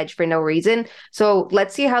on the edge for no reason. So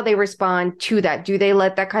let's see how they respond to that. Do they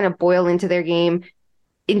let that kind of boil into their game,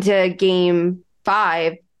 into game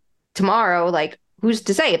 5 tomorrow? Like, who's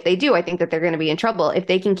to say? If they do, I think that they're going to be in trouble. If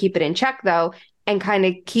they can keep it in check, though, and kind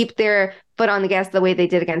of keep their foot on the gas the way they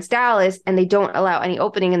did against Dallas, and they don't allow any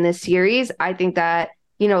opening in this series, I think that,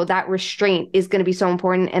 you know, that restraint is going to be so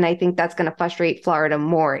important. And I think that's going to frustrate Florida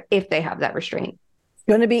more if they have that restraint.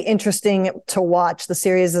 Going to be interesting to watch. The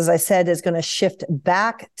series, as I said, is going to shift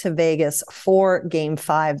back to Vegas for Game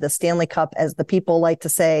 5. The Stanley Cup, as the people like to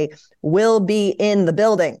say, will be in the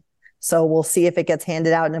building. So we'll see if it gets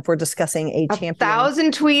handed out and if we're discussing a champion.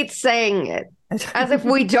 1,000 tweets saying it, as if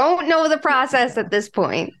we don't know the process at this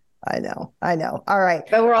point. I know. All right.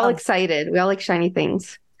 But we're all excited. We all like shiny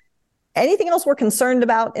things. Anything else we're concerned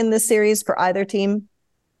about in this series for either team?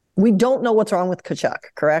 We don't know what's wrong with Tkachuk,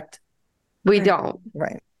 correct? We don't.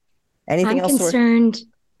 Right. Anything else? I'm concerned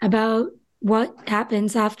about what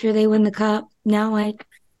happens after they win the cup. Now, I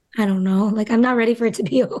don't know. Like, I'm not ready for it to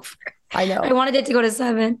be over. I know. I wanted it to go to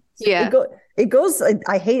 7. Yeah. It goes,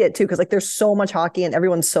 I hate it too, because like there's so much hockey and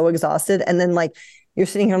everyone's so exhausted. And then like you're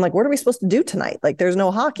sitting here, I'm like, what are we supposed to do tonight? Like there's no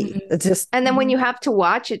hockey. Mm-hmm. It's just. And then when you have to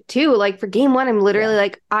watch it too, like for game 1, I'm literally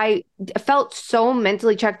like, I felt so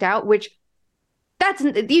mentally checked out, which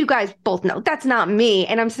you guys both know that's not me.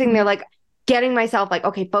 And I'm sitting there like, getting myself like,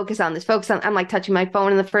 okay, focus on this, I'm like touching my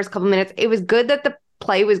phone in the first couple minutes. It was good that the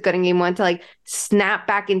play was good in game 1 to like snap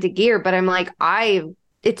back into gear, but I'm like,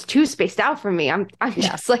 it's too spaced out for me. I'm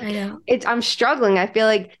just like, I'm struggling. I feel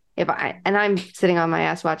like and I'm sitting on my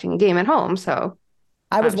ass watching a game at home. So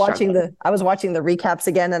I was watching the recaps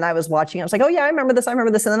again, and I was like, oh yeah, I remember this.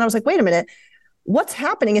 And then I was like, wait a minute, what's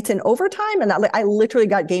happening? It's in overtime. And I literally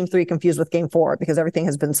got game 3 confused with game 4 because everything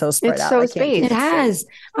has been so spread out. So spaced. It has.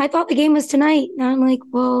 I thought the game was tonight. Now I'm like,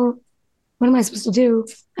 well, what am I supposed to do?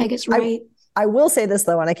 I guess right. I will say this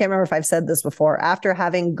though, and I can't remember if I've said this before, after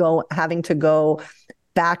having to go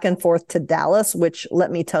back and forth to Dallas, which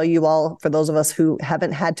let me tell you all, for those of us who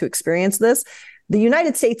haven't had to experience this, the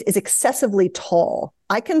United States is excessively tall.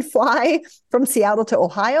 I can fly from Seattle to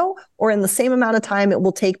Ohio, or in the same amount of time it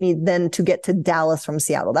will take me then to get to Dallas from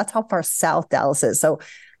Seattle. That's how far south Dallas is. So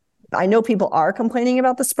I know people are complaining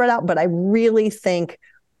about the spread out, but I really think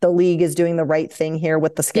the league is doing the right thing here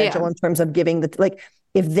with the schedule in terms of giving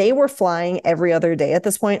if they were flying every other day at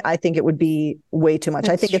this point, I think it would be way too much.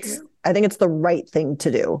 That's I think it's the right thing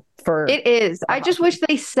to do for. It is. I just wish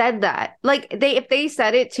they said that. Like if they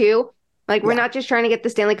said it too, like we're not just trying to get the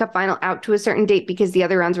Stanley Cup final out to a certain date because the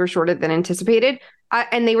other rounds were shorter than anticipated.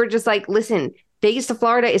 And they were just like, listen, Vegas to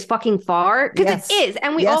Florida is fucking far, because it is.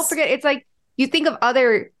 And we all forget, it's like, you think of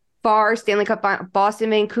other far Stanley Cup, Boston,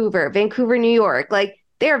 Vancouver, New York, like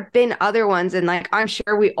there have been other ones. And like, I'm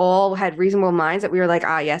sure we all had reasonable minds that we were like,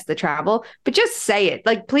 yes, the travel, but just say it.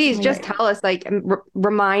 Like, please just tell us, like,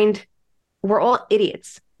 remind, we're all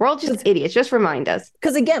idiots. We're all just idiots. Just remind us.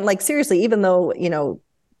 Because again, like seriously, even though,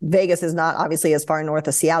 Vegas is not obviously as far north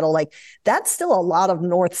as Seattle, like that's still a lot of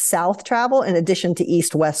north-south travel in addition to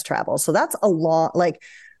east-west travel. So that's a lot, like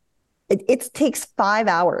it takes 5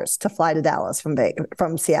 hours to fly to Dallas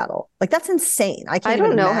from Seattle. Like that's insane. I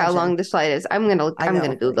don't know how long this flight is. I'm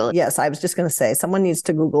gonna Google it. Yes, I was just gonna say someone needs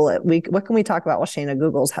to Google it. What can we talk about while Shayna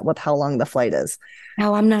Googles how long the flight is?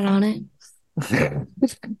 Oh, I'm not on it.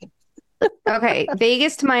 Okay,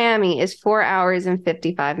 Vegas to Miami is 4 hours and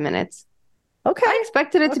 55 minutes. Okay. I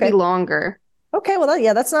expected it to be longer. Okay, well,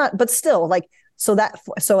 that's not, but still, like, so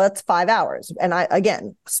that's 5 hours. And I,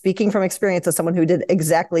 again, speaking from experience as someone who did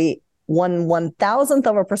exactly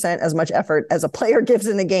 1/1000% as much effort as a player gives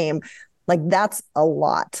in a game, like that's a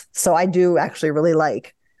lot. So I do actually really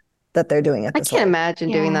like that they're doing it. I can't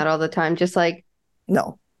imagine doing that all the time. Just like,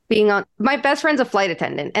 no. Being on, my best friend's a flight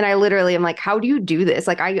attendant, and I literally am like, how do you do this?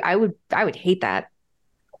 Like, I would hate that.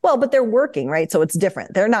 Well, but they're working, right? So it's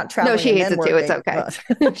different. They're not traveling. No, she hates it too. It's okay.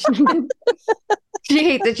 She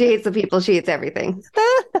hates it. She hates the people. She hates everything.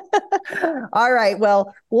 All right.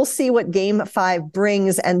 Well, we'll see what Game 5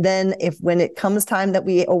 brings. And then when it comes time that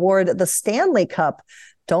we award the Stanley Cup,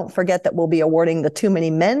 don't forget that we'll be awarding the Too Many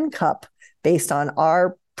Men Cup based on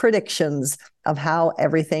our predictions of how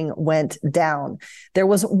everything went down. There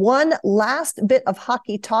was one last bit of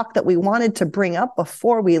hockey talk that we wanted to bring up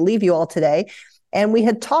before we leave you all today. And we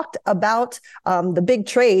had talked about the big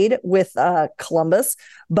trade with Columbus,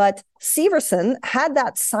 but Severson had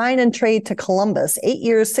that sign and trade to Columbus, 8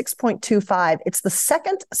 years, 6.25. It's the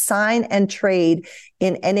second sign and trade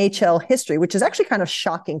in NHL history, which is actually kind of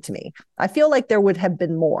shocking to me. I feel like there would have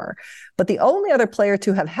been more, but the only other player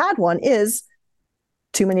to have had one is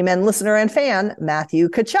Too Many Men listener and fan, Matthew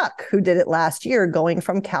Tkachuk, who did it last year, going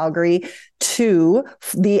from Calgary to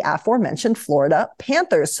the aforementioned Florida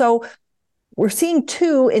Panthers. So we're seeing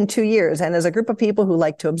 2 in 2 years. And as a group of people who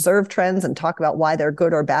like to observe trends and talk about why they're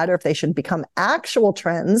good or bad, or if they should become actual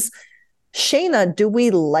trends, Shayna, do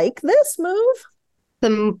we like this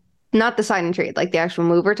move? Not the sign and trade, like the actual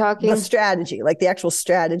move we're talking? The strategy, like the actual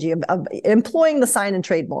strategy of employing the sign and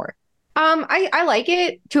trade more. I like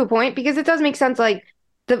it to a point because it does make sense. Like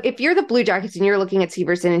if you're the Blue Jackets and you're looking at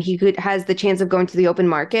Severson and he has the chance of going to the open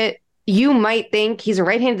market, you might think he's a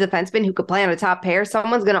right-handed defenseman who could play on a top pair.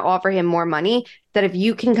 Someone's going to offer him more money. That if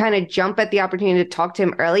you can kind of jump at the opportunity to talk to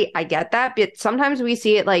him early, I get that. But sometimes we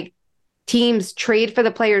see it like teams trade for the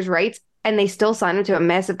player's rights and they still sign him to a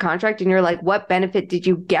massive contract. And you're like, what benefit did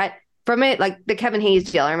you get from it? Like the Kevin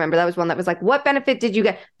Hayes deal. I remember that was one that was like, what benefit did you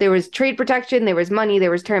get? There was trade protection, there was money,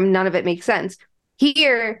 there was term. None of it makes sense.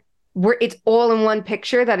 Here, it's all in one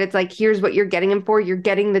picture that it's like, here's what you're getting him for. You're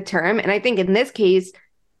getting the term. And I think in this case,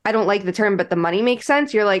 I don't like the term, but the money makes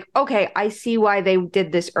sense. You're like, okay, I see why they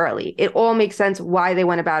did this early. It all makes sense why they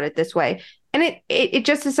went about it this way. And it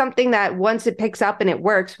just is something that once it picks up and it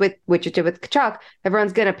works with, which it did with Tkachuk,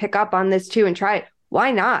 everyone's going to pick up on this too and try it.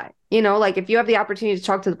 Why not? Like if you have the opportunity to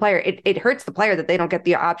talk to the player, it hurts the player that they don't get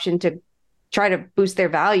the option to try to boost their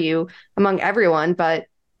value among everyone. But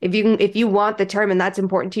if you want the term and that's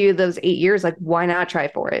important to you, those 8 years, like why not try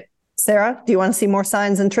for it? Sarah, do you want to see more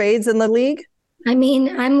signs and trades in the league? I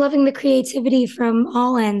mean, I'm loving the creativity from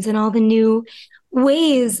all ends and all the new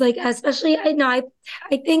ways, like especially, I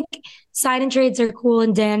think sign and trades are cool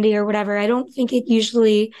and dandy or whatever. I don't think it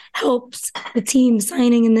usually helps the team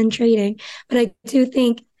signing and then trading, but I do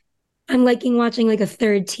think I'm liking watching like a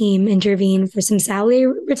third team intervene for some salary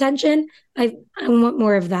retention. I want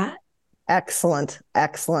more of that. Excellent.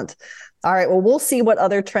 All right. Well, we'll see what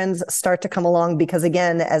other trends start to come along because,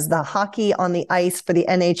 again, as the hockey on the ice for the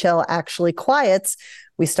NHL actually quiets,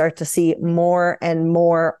 we start to see more and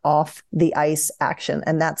more off the ice action.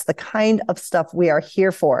 And that's the kind of stuff we are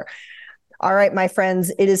here for. All right, my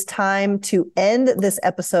friends, it is time to end this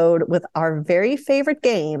episode with our very favorite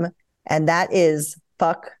game, and that is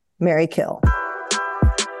Fuck, Marry, Kill.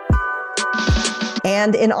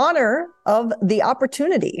 And in honor of the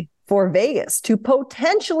opportunity for Vegas to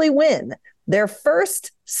potentially win their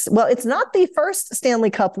first, well, it's not the first Stanley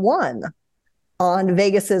Cup won on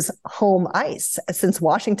Vegas's home ice since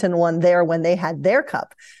Washington won there when they had their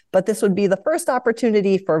cup. But this would be the first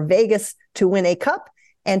opportunity for Vegas to win a cup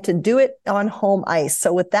and to do it on home ice.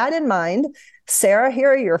 So with that in mind, Sarah,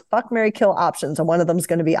 here are your fuck, marry, kill options. And one of them is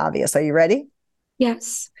going to be obvious. Are you ready?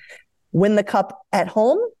 Yes. Win the cup at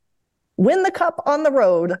home, win the cup on the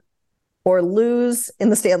road, or lose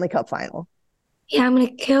in the Stanley Cup final. Yeah, I'm going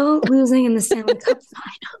to kill losing in the Stanley Cup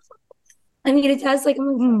final. I mean, it does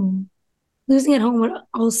losing at home would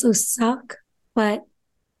also suck, but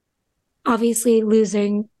obviously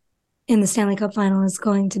losing in the Stanley Cup final is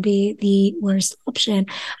going to be the worst option.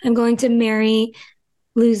 I'm going to marry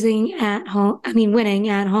winning at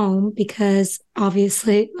home, because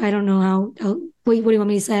obviously, I don't know what do you want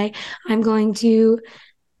me to say? I'm going to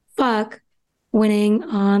fuck winning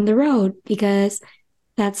on the road, because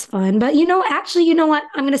that's fun. But you know what?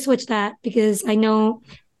 I'm going to switch that, because I know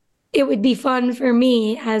it would be fun for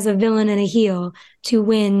me as a villain and a heel to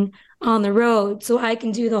win on the road, so I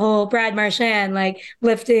can do the whole Brad Marchand, like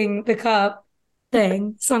lifting the cup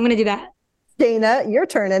thing. So I'm going to do that. Dana, your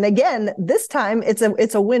turn. And again, this time it's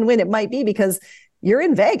a win-win. It might be because you're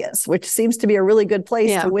in Vegas, which seems to be a really good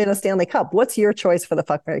place to win a Stanley Cup. What's your choice for the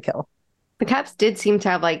fuck, marry, kill? The Caps did seem to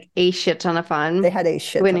have like a shit ton of fun. They had a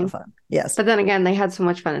shit ton of fun. Yes. But then again, they had so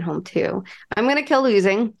much fun at home too. I'm going to kill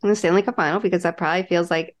losing in the Stanley Cup final, because that probably feels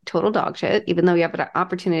like total dog shit, even though you have an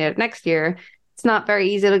opportunity at next year. It's not very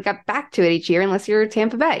easy to get back to it each year unless you're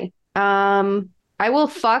Tampa Bay. I will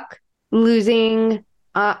fuck losing.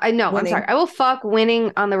 I will fuck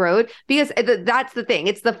winning on the road, because that's the thing.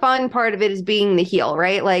 It's the fun part of it is being the heel,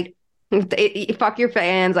 right? Like, fuck your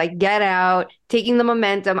fans, like get out, taking the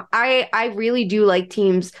momentum. I really do like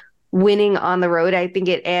teams winning on the road. I think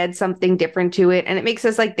it adds something different to it, and it makes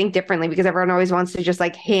us like think differently, because everyone always wants to just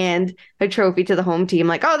like hand a trophy to the home team,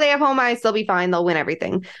 like, oh, they have home ice, they'll be fine, they'll win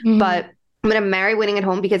everything. Mm-hmm. But I'm going to marry winning at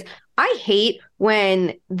home, because I hate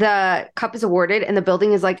when the cup is awarded and the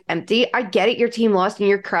building is like empty. I get it, your team lost and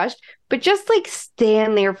you're crushed, but just like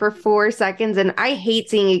stand there for 4 seconds. And I hate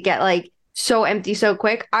seeing it get like so empty so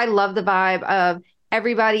quick. I love the vibe of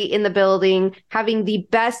everybody in the building having the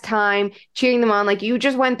best time, cheering them on. Like, you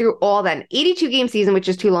just went through all that 82 game season, which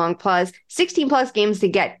is too long, plus 16 plus games to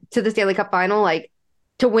get to the Stanley Cup final, like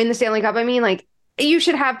to win the Stanley Cup. I mean, like, you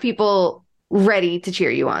should have people ready to cheer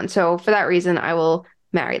you on. So for that reason, I will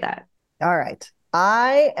marry that. All right.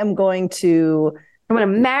 I am going to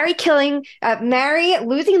marry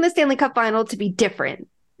losing in the Stanley Cup final to be different.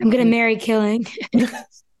 I'm going to marry killing.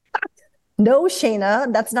 No,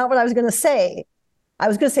 Shayna, that's not what I was going to say. I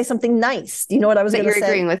was going to say something nice. Do you know what I was going to say? You're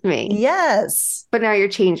agreeing with me. Yes. But now you're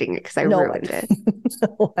changing it because I ruined it.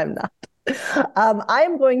 No, I'm not. I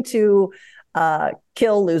am going to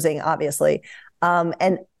kill losing, obviously.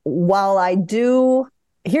 And while I do,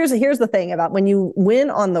 here's the thing about when you win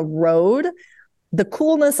on the road, the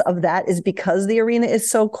coolness of that is because the arena is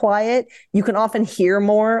so quiet, you can often hear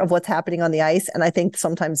more of what's happening on the ice. And I think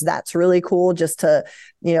sometimes that's really cool, just to,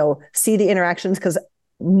 see the interactions, because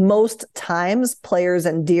most times players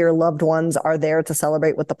and dear loved ones are there to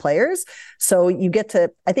celebrate with the players. So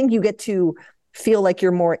I think you get to feel like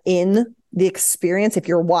you're more in the experience if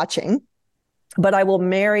you're watching. But I will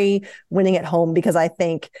marry winning at home, because I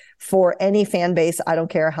think for any fan base, I don't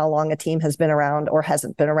care how long a team has been around or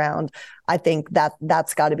hasn't been around, I think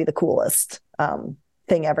that's got to be the coolest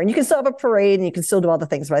thing ever. And you can still have a parade and you can still do all the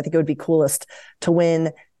things, but I think it would be coolest to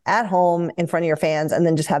win at home in front of your fans and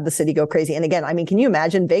then just have the city go crazy. And again, I mean, can you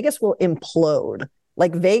imagine? Vegas will implode.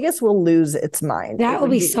 Like, Vegas will lose its mind. That would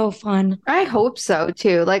be so fun. I hope so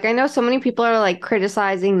too. Like, I know so many people are like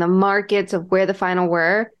criticizing the markets of where the final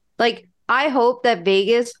were. Like, I hope that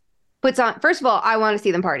Vegas puts on, first of all, I want to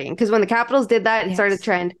see them partying, because when the Capitals did that, it started a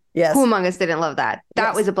trend. Yes. Who among us didn't love that?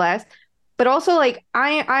 That was a blast. But also, like,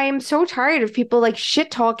 I am so tired of people like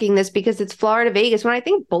shit talking this because it's Florida Vegas, when I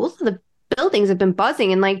think both of the buildings have been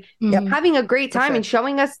buzzing and like having a great time and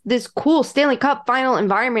showing us this cool Stanley Cup final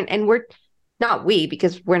environment. And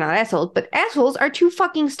because we're not assholes, but assholes are too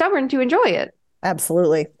fucking stubborn to enjoy it.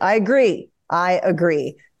 Absolutely. I agree.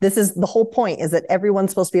 This is the whole point, is that everyone's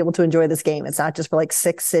supposed to be able to enjoy this game. It's not just for like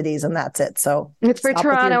 6 cities and that's it. So it's for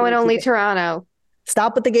Toronto and only Toronto.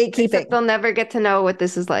 Stop with the gatekeeping. Except they'll never get to know what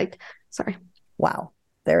this is like. Sorry. Wow.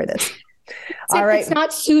 There it is. All right. It's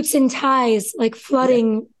not suits and ties like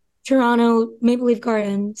flooding Toronto Maple Leaf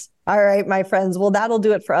Gardens. All right, my friends. Well, that'll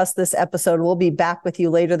do it for us this episode. We'll be back with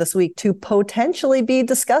you later this week to potentially be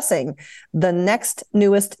discussing the next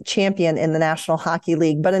newest champion in the National Hockey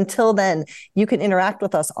League. But until then, you can interact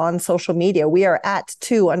with us on social media. We are at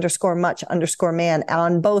 2_much_man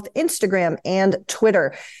on both Instagram and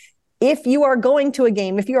Twitter. If you are going to a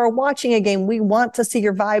game, if you are watching a game, we want to see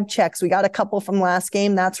your vibe checks. We got a couple from last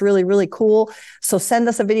game. That's really, really cool. So send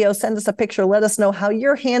us a video, send us a picture. Let us know how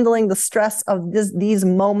you're handling the stress of these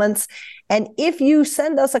moments. And if you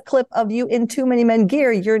send us a clip of you in Too Many Men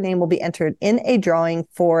gear, your name will be entered in a drawing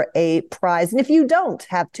for a prize. And if you don't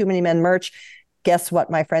have Too Many Men merch, guess what,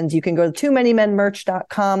 my friends? You can go to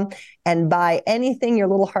toomanymenmerch.com and buy anything your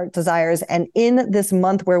little heart desires. And in this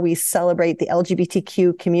month where we celebrate the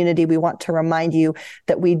LGBTQ community, we want to remind you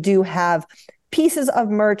that we do have pieces of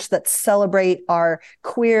merch that celebrate our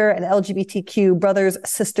queer and LGBTQ brothers,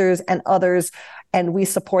 sisters, and others. And we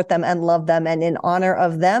support them and love them. And in honor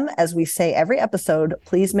of them, as we say every episode,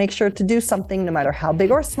 please make sure to do something, no matter how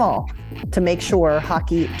big or small, to make sure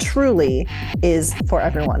hockey truly is for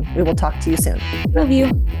everyone. We will talk to you soon. Love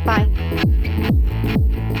you. Bye.